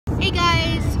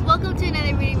welcome to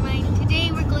another video of mine.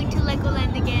 Today we're going to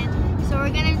Legoland again. So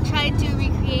we're gonna try to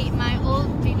recreate my old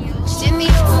video.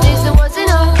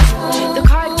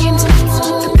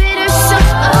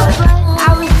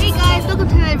 Hey guys, welcome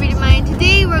to another video of mine.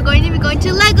 Today we're going to be going to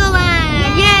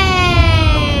Legoland!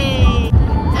 Yay!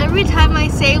 Every time I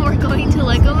say we're going to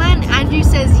Legoland, Andrew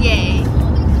says yay.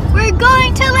 We're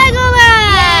going to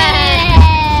Legoland!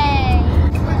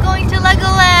 Yay! We're going to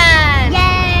Legoland!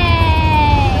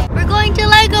 Yay! We're going to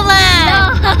Legoland! No.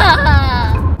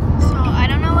 So I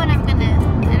don't know what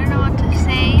to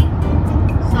say.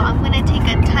 So I'm gonna take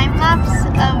a time lapse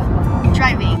of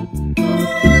driving.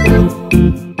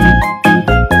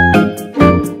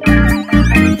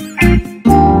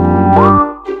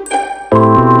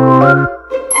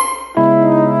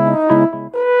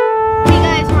 Hey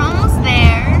guys, we're almost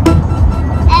there.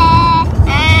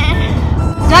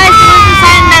 Guys, there was a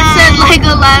sign that said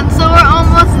Legoland, so we're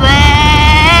almost there.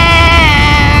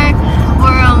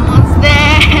 We're almost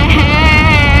there.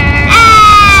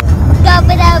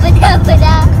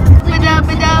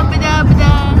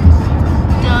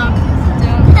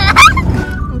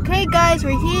 Okay guys,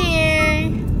 we're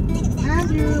here.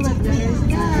 Andrew, look, there's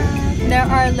God. There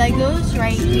are Legos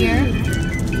right here.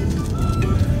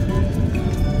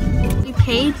 We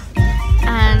paid,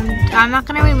 and I'm not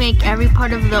gonna remake every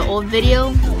part of the old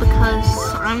video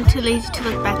because I'm too lazy to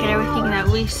look back at everything that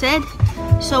we said.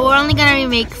 So we're only gonna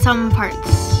remake some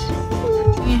parts.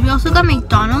 We also got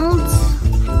McDonald's,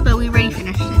 but we already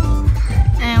finished it.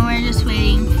 And we're just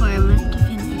waiting for everyone to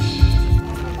finish.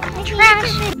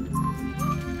 Trash!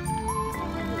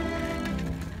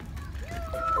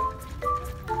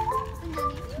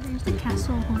 There's the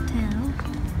Castle Hotel.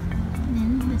 And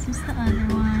then this is the other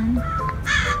one.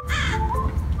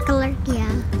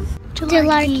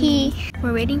 Delarky.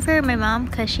 We're waiting for my mom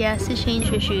because she has to change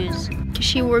her shoes. Because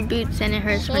she wore boots and it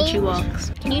hurts when she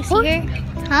walks. Can you see her?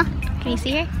 Huh? Can you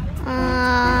see her?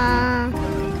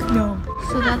 No.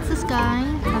 So that's the sky,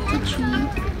 that's a tree,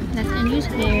 that's Andrew's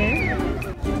hair.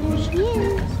 There she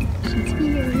is. She's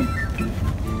here.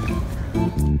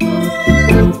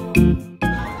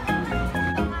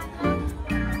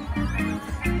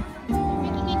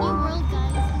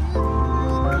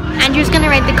 Andrew's gonna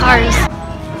ride the cars.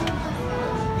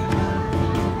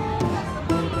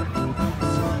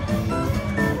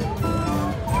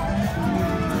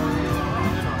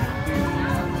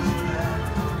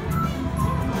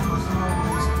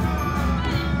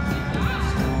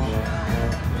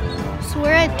 So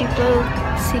we're at Duplo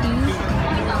City,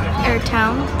 or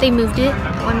town. They moved it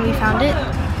when we found it.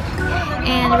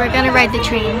 And we're gonna ride the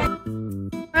train.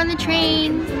 We're on the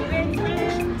train.